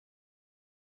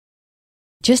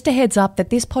Just a heads up that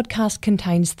this podcast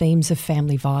contains themes of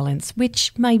family violence,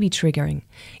 which may be triggering.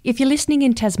 If you're listening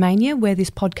in Tasmania, where this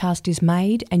podcast is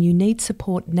made, and you need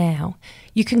support now,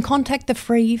 you can contact the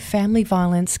free Family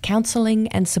Violence Counselling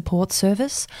and Support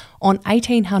Service on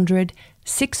 1800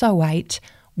 608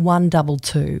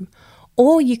 122,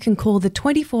 or you can call the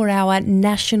 24-hour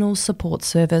National Support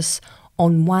Service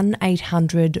on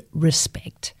 1800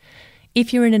 RESPECT.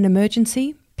 If you're in an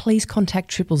emergency, please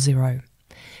contact 000.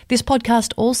 This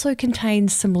podcast also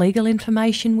contains some legal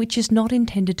information which is not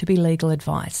intended to be legal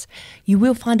advice. You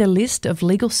will find a list of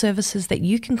legal services that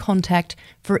you can contact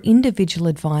for individual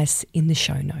advice in the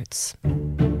show notes.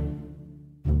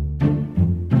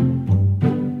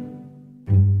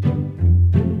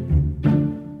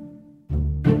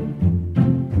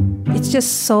 It's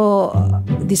just so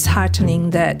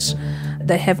disheartening that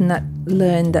they have not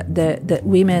learned that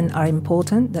women are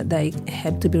important, that they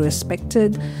have to be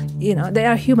respected. You know, they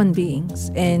are human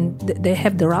beings and they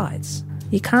have the rights.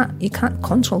 You can't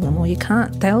control them, or you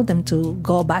can't tell them to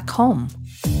go back home.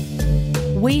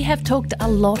 We have talked a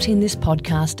lot in this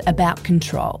podcast about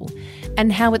control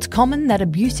and how it's common that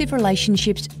abusive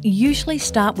relationships usually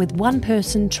start with one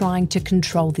person trying to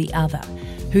control the other,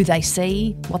 who they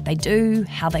see, what they do,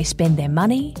 how they spend their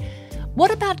money. What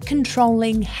about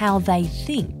controlling how they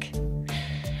think?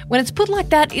 When it's put like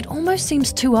that, it almost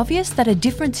seems too obvious that a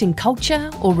difference in culture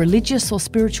or religious or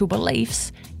spiritual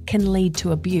beliefs can lead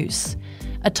to abuse.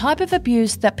 A type of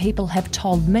abuse that people have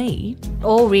told me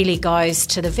all really goes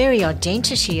to the very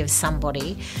identity of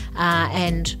somebody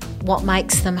and what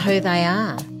makes them who they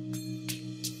are.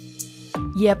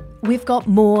 Yep, we've got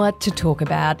more to talk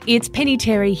about. It's Penny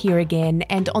Terry here again,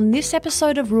 and on this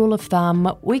episode of Rule of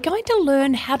Thumb, we're going to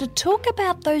learn how to talk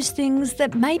about those things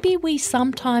that maybe we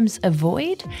sometimes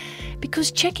avoid,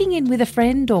 because checking in with a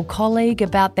friend or colleague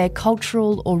about their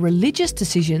cultural or religious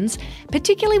decisions,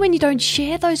 particularly when you don't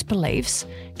share those beliefs,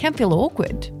 can feel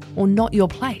awkward or not your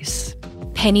place.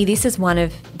 Penny, this is one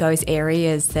of those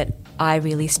areas that I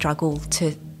really struggle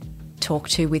to talk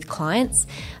to with clients.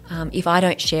 If I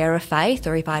don't share a faith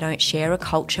or if I don't share a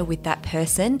culture with that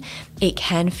person, it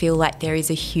can feel like there is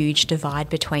a huge divide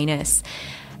between us.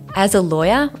 As a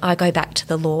lawyer, I go back to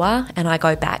the law and I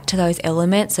go back to those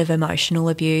elements of emotional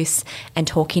abuse and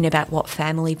talking about what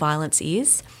family violence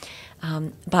is.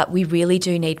 But we really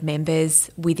do need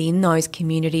members within those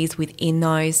communities, within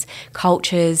those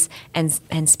cultures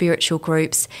and spiritual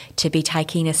groups to be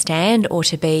taking a stand or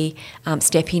to be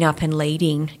stepping up and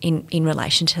leading in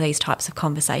relation to these types of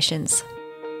conversations.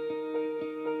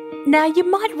 Now, you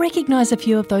might recognise a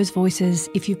few of those voices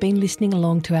if you've been listening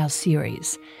along to our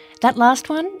series. That last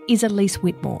one is Elise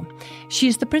Whitmore. She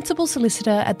is the Principal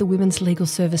Solicitor at the Women's Legal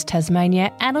Service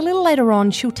Tasmania, and a little later on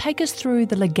she'll take us through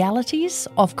the legalities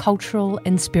of cultural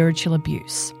and spiritual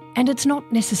abuse. And it's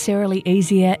not necessarily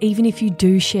easier even if you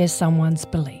do share someone's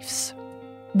beliefs.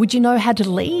 Would you know how to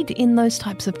lead in those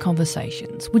types of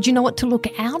conversations? Would you know what to look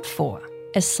out for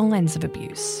as signs of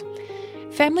abuse?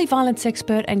 Family violence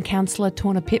expert and counsellor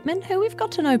Torna Pittman, who we've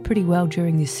got to know pretty well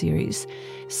during this series,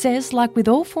 says, like with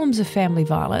all forms of family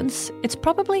violence, it's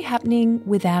probably happening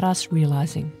without us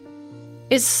realising.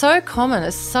 It's so common.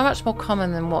 It's so much more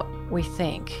common than what we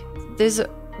think. There's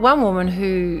one woman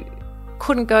who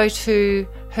couldn't go to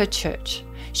her church.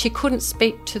 She couldn't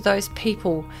speak to those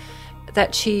people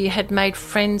that she had made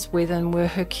friends with and were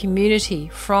her community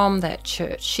from that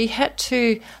church. She had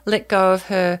to let go of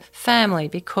her family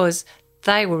because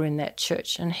they were in that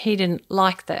church and he didn't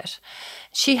like that.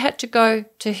 She had to go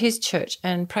to his church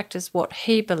and practice what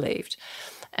he believed.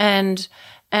 And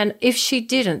if she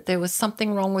didn't, there was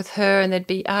something wrong with her and there'd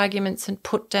be arguments and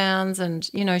put downs and,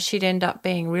 you know, she'd end up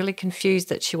being really confused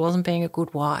that she wasn't being a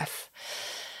good wife.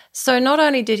 So not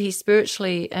only did he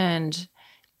spiritually and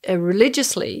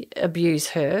religiously abuse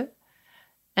her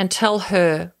and tell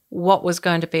her what was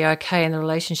going to be okay in the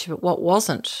relationship, but what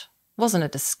wasn't a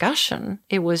discussion.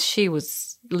 It was she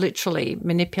was literally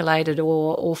manipulated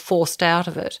or forced out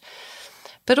of it.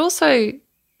 But also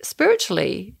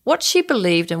spiritually, what she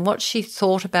believed and what she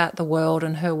thought about the world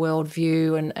and her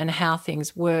worldview and how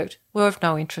things worked were of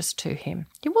no interest to him.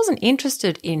 He wasn't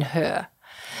interested in her.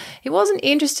 He wasn't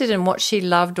interested in what she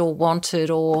loved or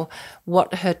wanted or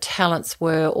what her talents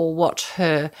were or what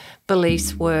her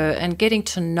beliefs were, and getting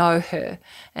to know her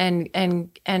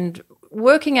and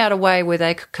working out a way where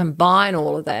they could combine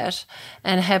all of that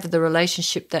and have the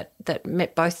relationship that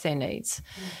met both their needs.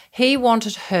 He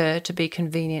wanted her to be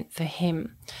convenient for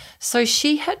him. So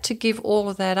she had to give all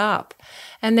of that up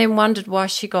and then wondered why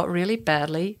she got really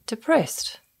badly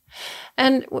depressed.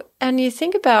 And you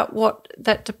think about what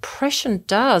that depression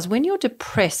does. When you're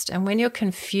depressed and when you're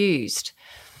confused,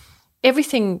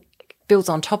 everything builds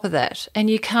on top of that, and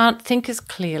you can't think as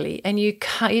clearly, and you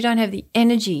don't have the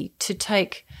energy to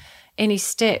take any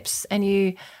steps, and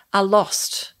you are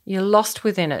lost. You're lost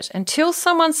within it until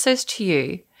someone says to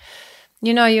you,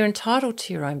 you know, you're entitled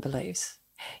to your own beliefs.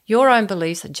 Your own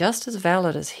beliefs are just as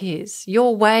valid as his.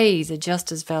 Your ways are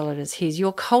just as valid as his.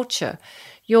 Your culture,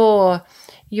 your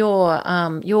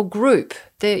group,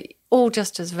 they're all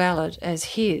just as valid as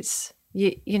his.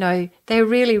 You know, they're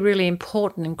really, really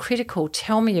important and critical.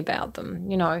 Tell me about them,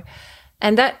 you know.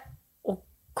 And that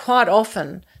quite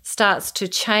often starts to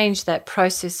change that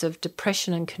process of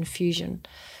depression and confusion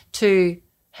to,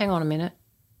 hang on a minute,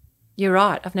 you're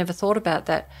right, I've never thought about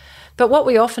that. But what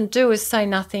we often do is say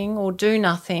nothing or do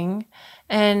nothing,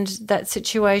 and that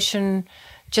situation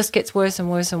just gets worse and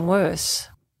worse and worse.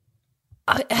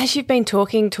 As you've been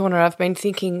talking, Torna, I've been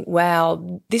thinking,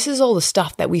 wow, this is all the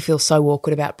stuff that we feel so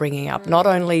awkward about bringing up. Not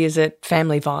only is it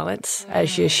family violence,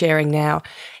 as you're sharing now,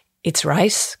 it's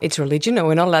race, it's religion, and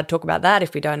we're not allowed to talk about that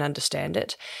if we don't understand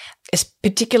it,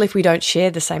 particularly if we don't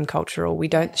share the same culture or we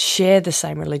don't share the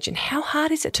same religion. How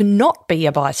hard is it to not be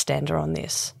a bystander on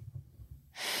this?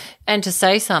 And to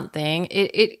say something,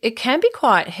 it can be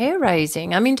quite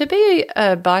hair-raising. I mean, to be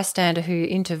a bystander who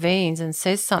intervenes and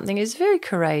says something is very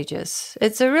courageous.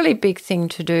 It's a really big thing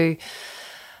to do.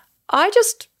 I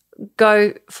just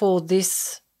go for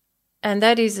this, and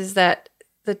that is that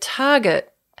the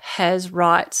target has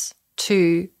rights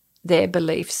to their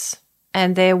beliefs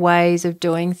and their ways of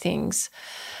doing things.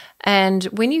 And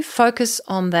when you focus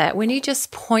on that, when you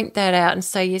just point that out and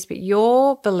say, yes, but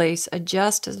your beliefs are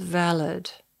just as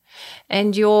valid,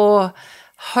 and your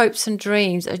hopes and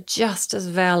dreams are just as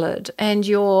valid, and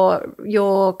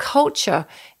your culture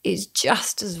is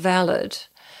just as valid,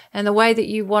 and the way that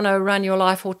you want to run your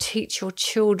life or teach your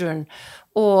children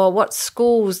or what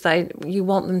schools you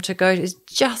want them to go to is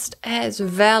just as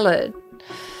valid.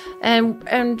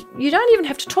 And you don't even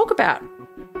have to talk about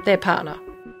their partner.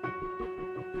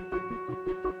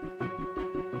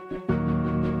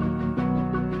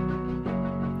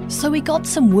 So we got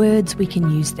some words we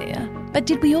can use there, but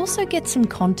did we also get some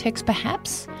context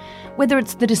perhaps? Whether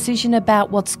it's the decision about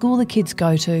what school the kids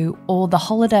go to, or the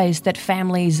holidays that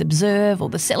families observe, or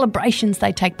the celebrations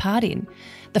they take part in,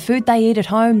 the food they eat at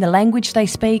home, the language they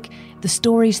speak, the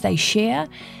stories they share,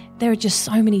 there are just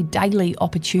so many daily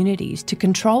opportunities to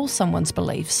control someone's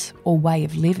beliefs or way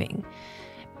of living.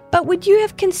 But would you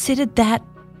have considered that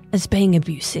as being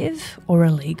abusive or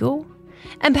illegal?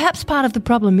 And perhaps part of the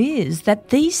problem is that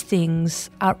these things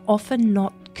are often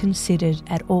not considered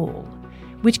at all,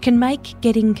 which can make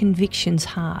getting convictions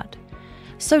hard.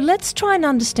 So let's try and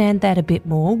understand that a bit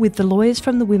more with the lawyers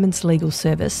from the Women's Legal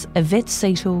Service, Yvette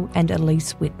Seatle and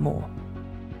Elise Whitmore.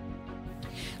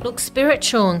 Look,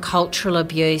 spiritual and cultural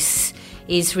abuse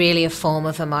is really a form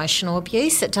of emotional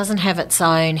abuse. It doesn't have its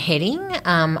own heading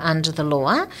under the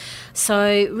law.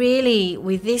 So really,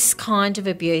 with this kind of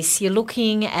abuse, you're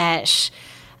looking at,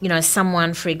 you know,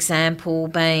 someone, for example,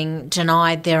 being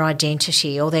denied their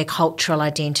identity or their cultural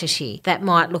identity. That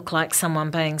might look like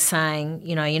someone saying,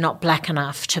 you know, you're not black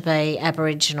enough to be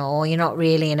Aboriginal, or you're not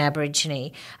really an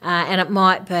Aborigine. And it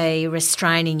might be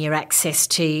restraining your access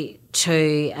to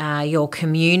your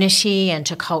community and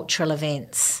to cultural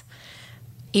events.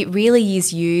 It really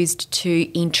is used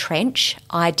to entrench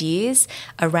ideas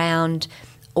around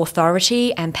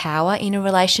authority and power in a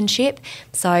relationship.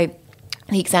 So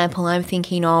the example I'm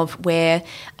thinking of where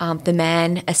the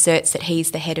man asserts that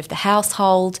he's the head of the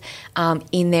household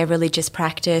in their religious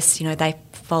practice, you know, they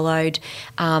followed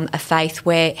a faith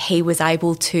where he was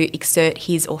able to exert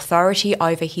his authority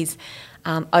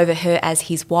over her as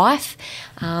his wife,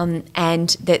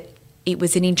 and that it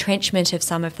was an entrenchment of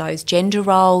some of those gender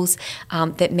roles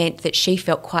that meant that she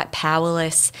felt quite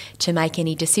powerless to make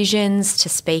any decisions, to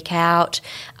speak out,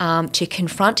 to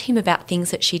confront him about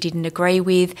things that she didn't agree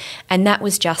with. And that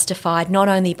was justified not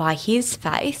only by his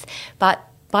faith, but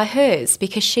by hers,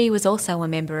 because she was also a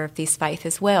member of this faith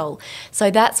as well. So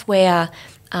that's where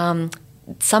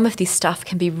some of this stuff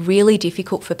can be really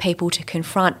difficult for people to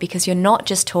confront, because you're not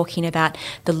just talking about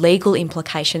the legal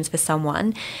implications for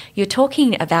someone, you're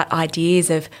talking about ideas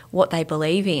of what they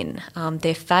believe in,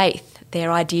 their faith,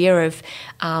 their idea of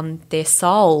their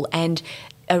soul, and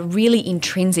a really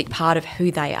intrinsic part of who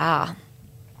they are.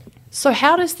 So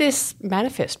how does this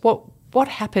manifest? What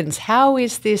happens? How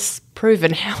is this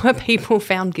proven? How are people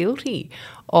found guilty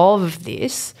of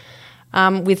this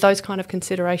with those kind of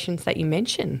considerations that you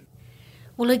mention?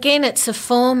 Well, again, it's a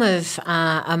form of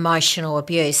emotional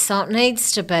abuse, so it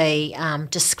needs to be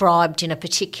described in a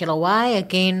particular way,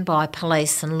 again, by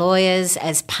police and lawyers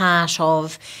as part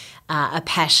of a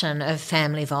pattern of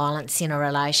family violence in a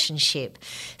relationship.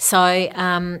 So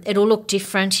it'll look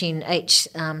different in each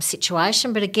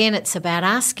situation, but again, it's about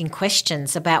asking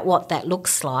questions about what that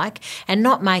looks like and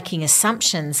not making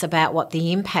assumptions about what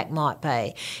the impact might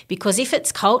be. Because if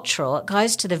it's cultural, it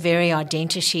goes to the very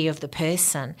identity of the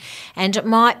person, and it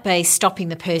might be stopping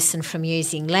the person from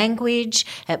using language,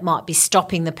 it might be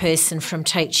stopping the person from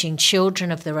teaching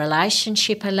children of the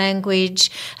relationship a language,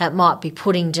 it might be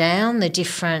putting down the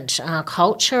different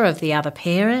culture of the other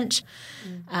parent.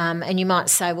 And you might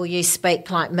say, well, you speak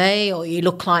like me or you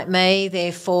look like me,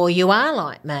 therefore you are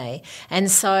like me. And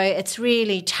so it's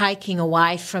really taking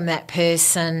away from that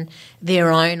person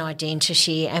their own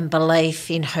identity and belief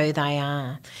in who they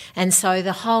are. And so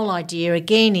the whole idea,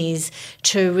 again, is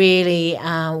to really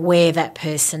wear that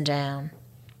person down.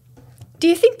 Do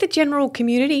you think the general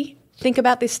community think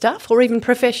about this stuff, or even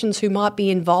professions who might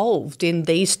be involved in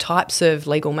these types of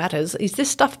legal matters? Is this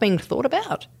stuff being thought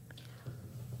about?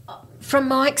 From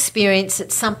my experience,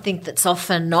 it's something that's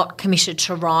often not committed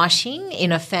to writing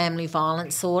in a family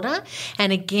violence order.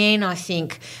 And again, I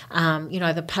think,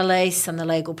 the police and the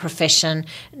legal profession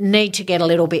need to get a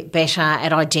little bit better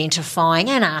at identifying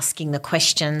and asking the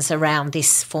questions around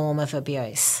this form of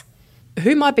abuse.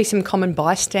 Who might be some common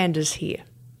bystanders here?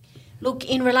 Look,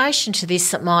 in relation to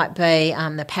this, it might be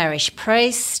the parish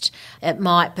priest, it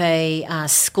might be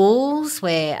schools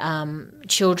where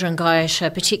children go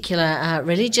to particular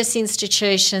religious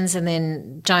institutions and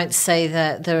then don't see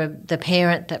the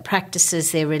parent that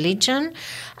practices their religion.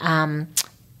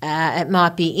 It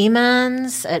might be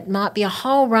imams, it might be a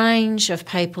whole range of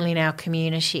people in our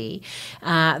community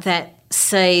that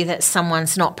see that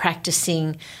someone's not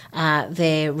practicing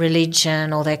their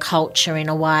religion or their culture in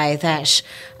a way that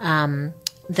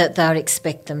that they'd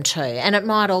expect them to. And it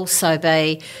might also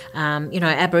be,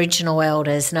 Aboriginal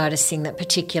elders noticing that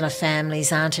particular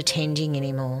families aren't attending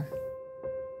anymore.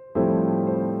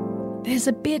 There's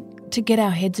a bit to get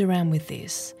our heads around with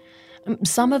this.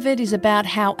 Some of it is about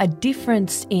how a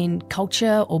difference in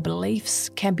culture or beliefs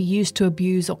can be used to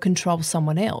abuse or control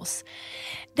someone else.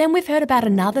 Then we've heard about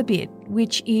another bit,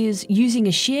 which is using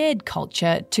a shared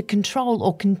culture to control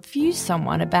or confuse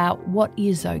someone about what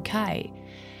is okay.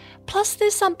 Plus,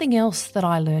 there's something else that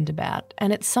I learned about,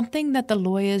 and it's something that the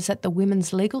lawyers at the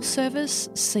Women's Legal Service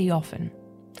see often.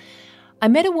 I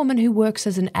met a woman who works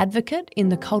as an advocate in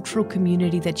the cultural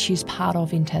community that she's part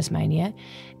of in Tasmania,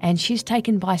 and she's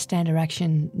taken bystander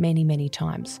action many, many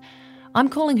times. I'm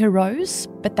calling her Rose,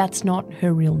 but that's not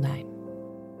her real name.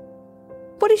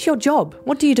 What is your job?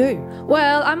 What do you do?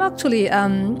 Well, I'm actually,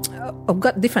 I've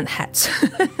got different hats.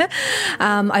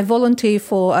 I volunteer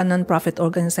for a non-profit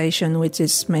organization which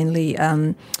is mainly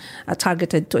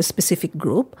targeted to a specific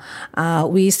group.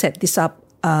 We set this up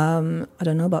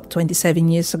about 27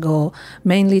 years ago,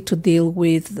 mainly to deal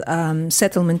with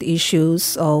settlement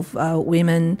issues of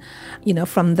women.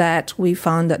 From that, we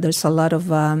found that there's a lot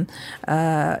of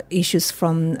issues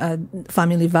from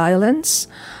family violence.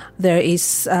 There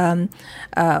is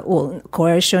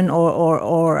coercion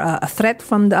or a threat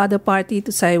from the other party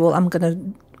to say, well, I'm going to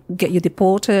get you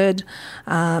deported.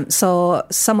 So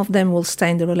some of them will stay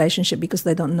in the relationship because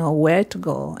they don't know where to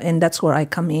go. And that's where I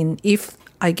come in. If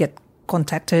I get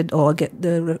contacted or get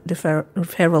the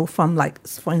referral from, like,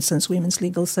 for instance, Women's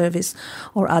Legal Service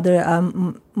or other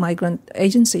migrant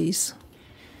agencies.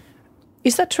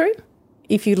 Is that true?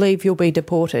 If you leave, you'll be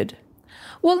deported?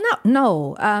 Well,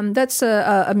 no. That's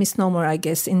a misnomer, I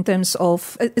guess, in terms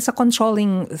of it's a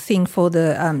controlling thing for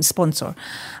the sponsor.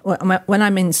 When I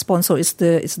mean sponsor, it's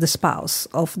the spouse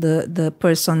of the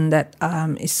person that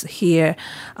is here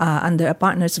under a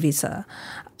partner's visa.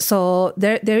 So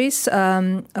there is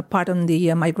a part on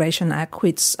the Migration Act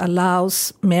which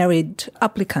allows married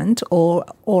applicant or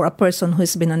a person who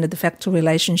has been under de facto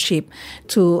relationship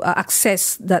to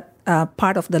access that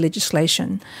part of the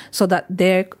legislation so that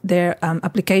their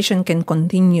application can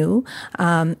continue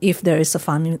if there is a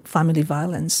family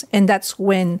violence. And that's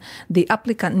when the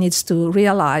applicant needs to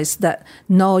realize that,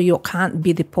 no, you can't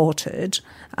be deported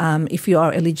if you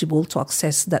are eligible to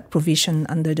access that provision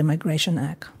under the Migration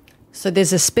Act. So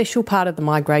there's a special part of the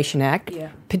Migration Act,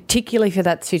 particularly for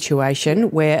that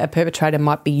situation where a perpetrator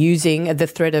might be using the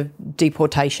threat of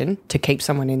deportation to keep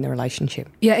someone in the relationship.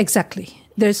 Yeah, exactly.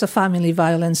 There's a family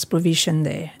violence provision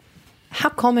there. How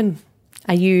common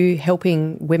are you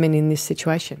helping women in this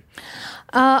situation?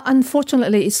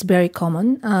 Unfortunately, it's very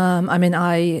common.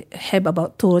 I have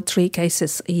about 2 or 3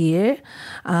 cases a year,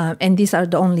 and these are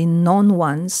the only known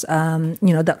ones,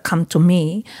 that come to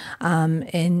me.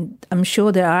 And I'm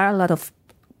sure there are a lot of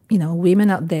women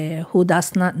out there who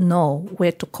does not know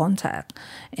where to contact,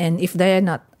 and if they are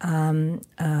not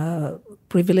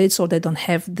privileged or they don't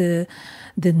have the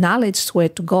knowledge where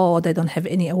to go, or they don't have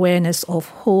any awareness of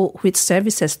which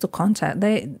services to contact,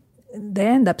 they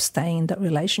end up staying in that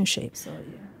relationship. So,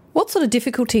 yeah. What sort of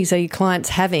difficulties are your clients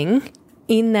having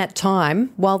in that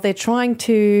time while they're trying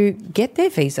to get their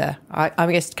visa? I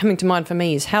guess coming to mind for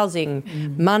me is housing,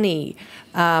 money,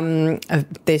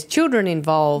 there's children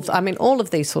involved. I mean, all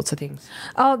of these sorts of things.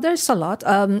 There's a lot.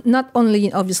 Not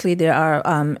only, obviously, there are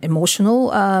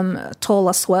emotional toll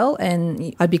as well,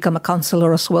 and I become a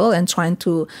counselor as well, and trying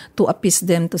to appease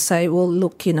them to say, well,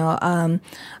 look,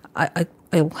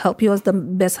 I'll help you as the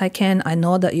best I can. I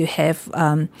know that you have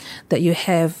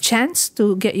chance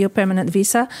to get your permanent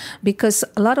visa, because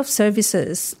a lot of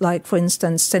services, like for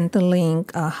instance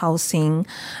Centrelink, housing,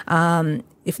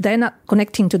 if they're not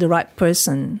connecting to the right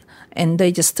person and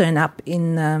they just turn up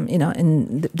in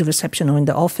the reception or in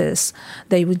the office,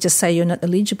 they would just say you're not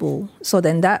eligible. So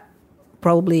then that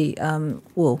probably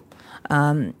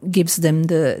gives them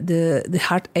the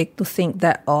heartache to think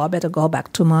that, I better go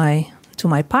back to my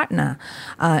partner,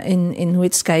 in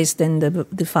which case then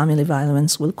the family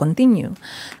violence will continue.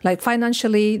 Like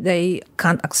financially, they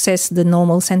can't access the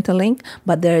normal Centrelink,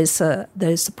 but there is a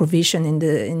provision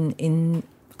in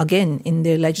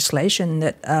the legislation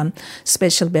that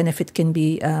special benefit can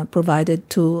be provided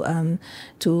to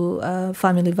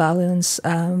family violence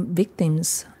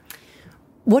victims.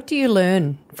 What do you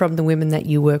learn from the women that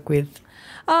you work with?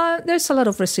 There's a lot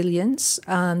of resilience.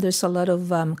 There's a lot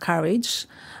of courage.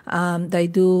 They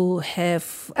do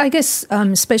have, I guess,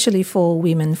 especially for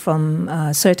women from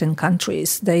certain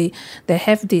countries, they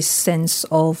have this sense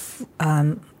of,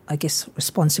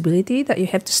 responsibility that you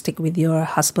have to stick with your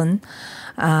husband,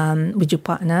 with your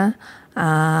partner,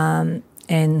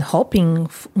 and hoping,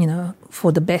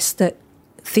 for the best that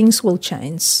things will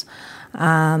change.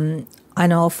 I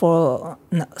know for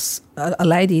a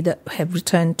lady that have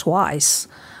returned twice,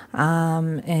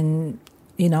 and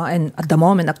at the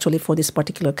moment, actually, for this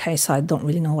particular case, I don't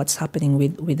really know what's happening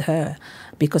with her,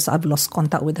 because I've lost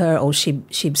contact with her, or she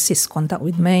ceased contact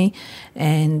with me.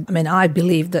 And I mean, I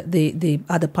believe that the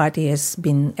other party has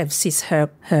seized her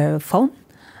phone,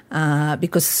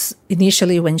 because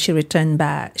initially when she returned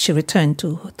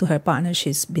to her partner,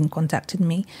 she's been contacting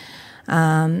me,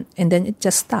 and then it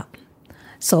just stopped.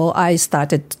 So I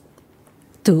started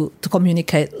to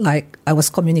communicate like I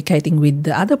was communicating with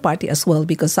the other party as well,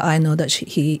 because I know that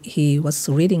he was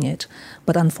reading it.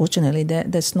 But unfortunately,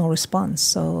 there's no response.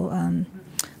 So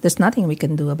there's nothing we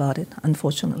can do about it,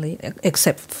 unfortunately,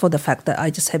 except for the fact that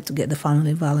I just have to get the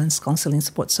Family Violence Counselling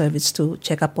Support Service to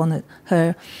check up on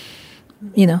her.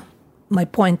 My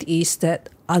point is that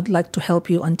I'd like to help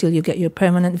you until you get your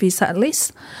permanent visa at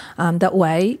least. That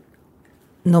way,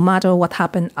 no matter what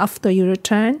happened after you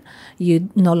return, you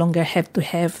no longer have to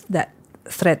have that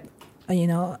threat,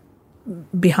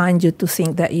 behind you to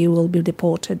think that you will be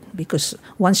deported, because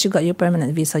once you got your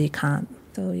permanent visa, you can't.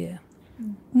 So, yeah.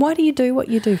 Why do you do what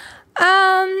you do?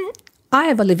 I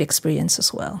have a lived experience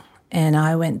as well. And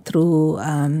I went through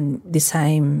the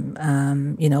same,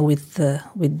 with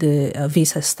the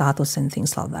visa status and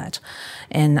things like that.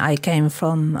 And I came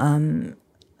from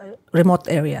remote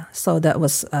area, so that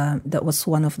was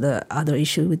one of the other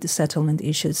issues with the settlement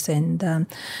issues. And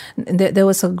there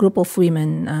was a group of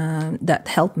women that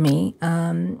helped me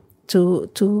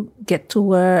to get to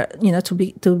where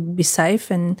to be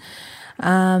safe. And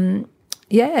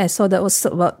so that was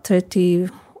about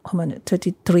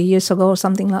 33 years ago or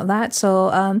something like that. So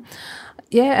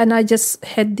and I just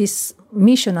had this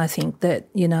mission, I think, that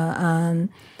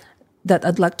that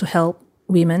I'd like to help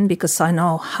women, because I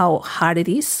know how hard it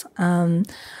is.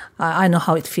 I know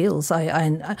how it feels.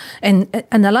 And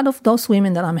a lot of those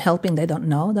women that I'm helping, they don't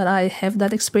know that I have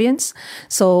that experience.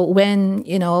 So when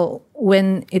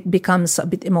it becomes a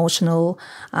bit emotional,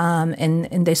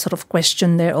 and they sort of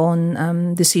question their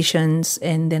own decisions,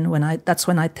 and then that's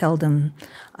when I tell them,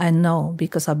 I know,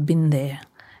 because I've been there.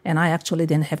 And I actually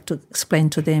then have to explain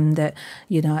to them that,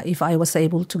 if I was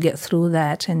able to get through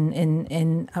that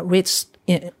and reach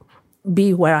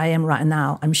be where I am right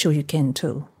now, I'm sure you can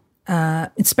too.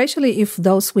 Especially if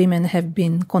those women have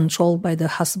been controlled by the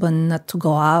husband not to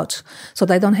go out, so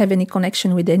they don't have any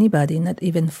connection with anybody, not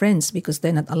even friends, because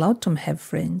they're not allowed to have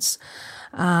friends.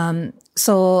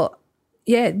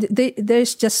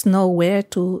 There's just nowhere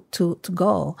to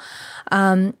go.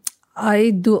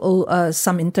 I do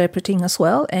some interpreting as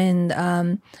well,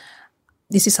 and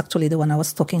This is actually the one I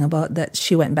was talking about, that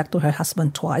she went back to her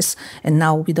husband twice and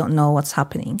now we don't know what's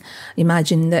happening.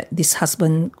 Imagine that this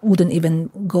husband wouldn't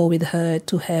even go with her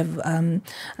to have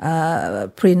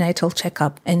a prenatal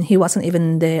checkup, and he wasn't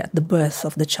even there at the birth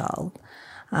of the child.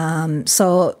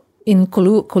 So in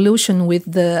collusion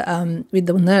with the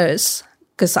nurse,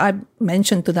 because I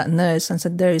mentioned to that nurse and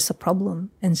said, there is a problem.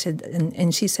 And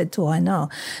she said, I know.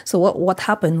 So what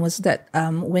happened was that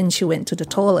when she went to the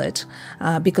toilet,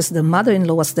 because the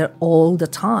mother-in-law was there all the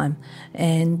time,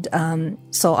 and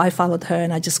so I followed her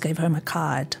and I just gave her my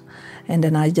card. And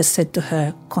then I just said to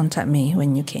her, contact me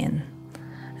when you can.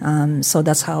 So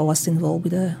that's how I was involved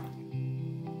with her.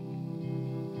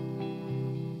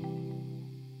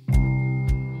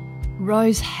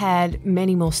 Rose had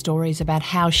many more stories about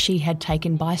how she had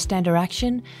taken bystander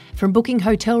action, from booking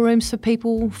hotel rooms for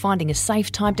people, finding a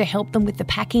safe time to help them with the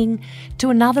packing, to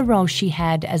another role she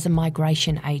had as a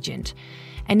migration agent.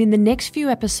 And in the next few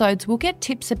episodes, we'll get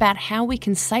tips about how we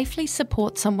can safely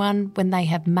support someone when they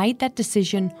have made that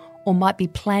decision or might be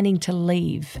planning to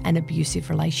leave an abusive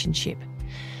relationship.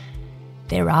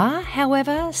 There are,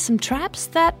 however, some traps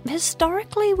that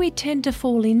historically we tend to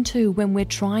fall into when we're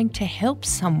trying to help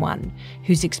someone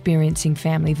who's experiencing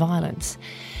family violence.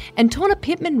 And Torna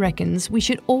Pittman reckons we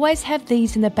should always have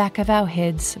these in the back of our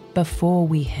heads before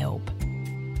we help.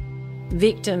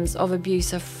 Victims of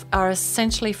abuse are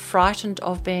essentially frightened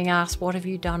of being asked, what have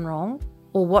you done wrong?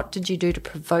 Or what did you do to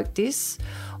provoke this?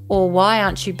 Or why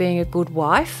aren't you being a good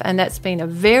wife? And that's been a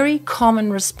very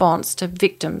common response to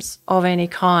victims of any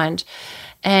kind.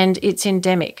 And it's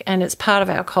endemic and it's part of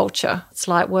our culture. It's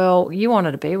like, well, you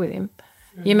wanted to be with him.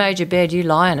 You made your bed, you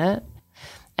lie in it.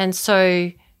 And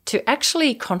so to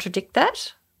actually contradict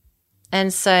that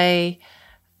and say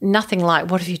nothing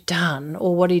like, what have you done?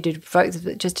 Or what do you do to provoke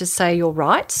them? Just to say your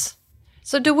rights.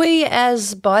 So do we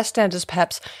as bystanders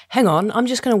perhaps, hang on, I'm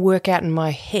just going to work out in my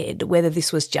head whether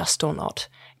this was just or not?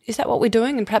 Is that what we're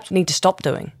doing and perhaps we need to stop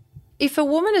doing? If a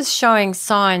woman is showing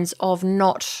signs of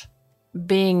not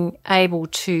being able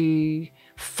to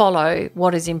follow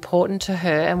what is important to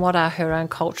her and what are her own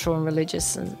cultural and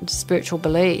religious and spiritual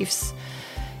beliefs,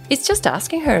 it's just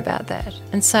asking her about that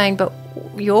and saying, but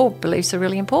your beliefs are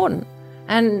really important.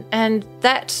 And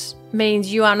that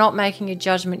means you are not making a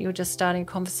judgment, you're just starting a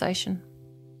conversation.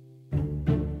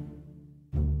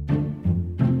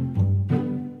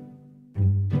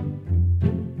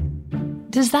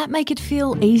 Does that make it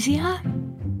feel easier?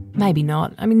 Maybe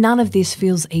not. I mean, none of this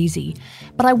feels easy.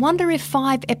 But I wonder if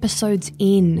 5 episodes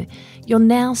in, you're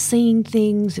now seeing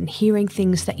things and hearing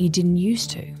things that you didn't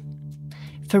used to.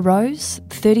 For Rose,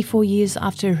 34 years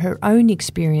after her own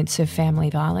experience of family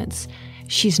violence,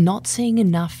 she's not seeing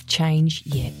enough change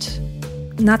yet.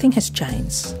 Nothing has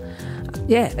changed.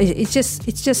 Yeah, it's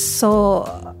just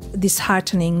so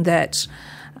disheartening that,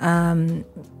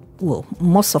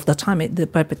 most of the time the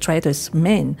perpetrators,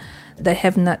 men, they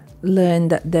have not learned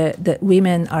that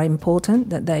women are important,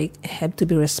 that they have to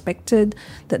be respected,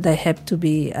 that they have to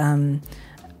be,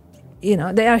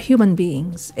 they are human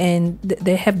beings and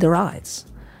they have the rights.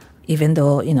 Even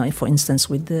though, for instance,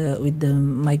 with the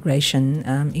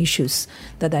migration issues,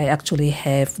 that they actually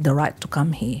have the right to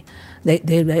come here. They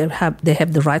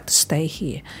have the right to stay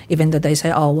here, even though they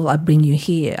say, oh, well, I bring you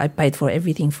here, I paid for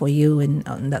everything for you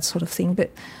and that sort of thing.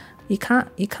 But you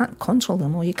can't control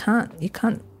them, or you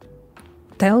can't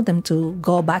tell them to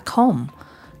go back home,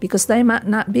 because there might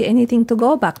not be anything to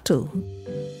go back to.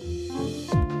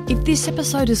 If this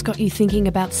episode has got you thinking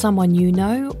about someone you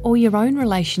know or your own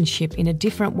relationship in a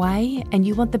different way and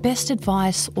you want the best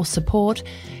advice or support,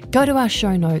 go to our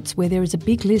show notes where there is a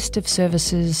big list of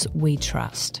services we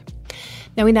trust.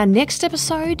 Now, in our next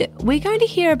episode, we're going to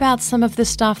hear about some of the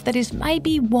stuff that is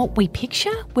maybe what we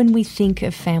picture when we think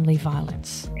of family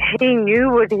violence. He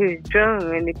knew what he was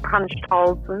doing and he punched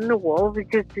holes in the wall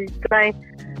because he's saying,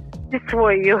 this is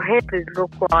what your head would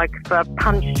look like if I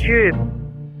punched you.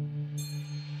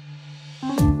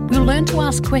 We'll learn to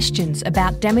ask questions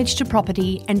about damage to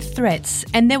property and threats,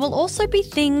 and there will also be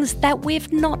things that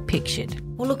we've not pictured.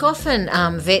 Well, look, often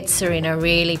vets are in a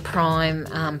really prime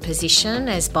position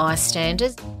as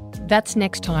bystanders. That's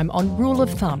next time on Rule of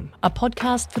Thumb, a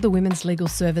podcast for the Women's Legal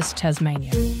Service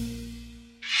Tasmania.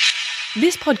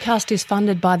 This podcast is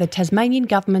funded by the Tasmanian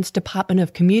Government's Department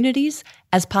of Communities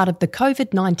as part of the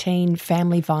COVID-19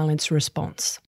 family violence response.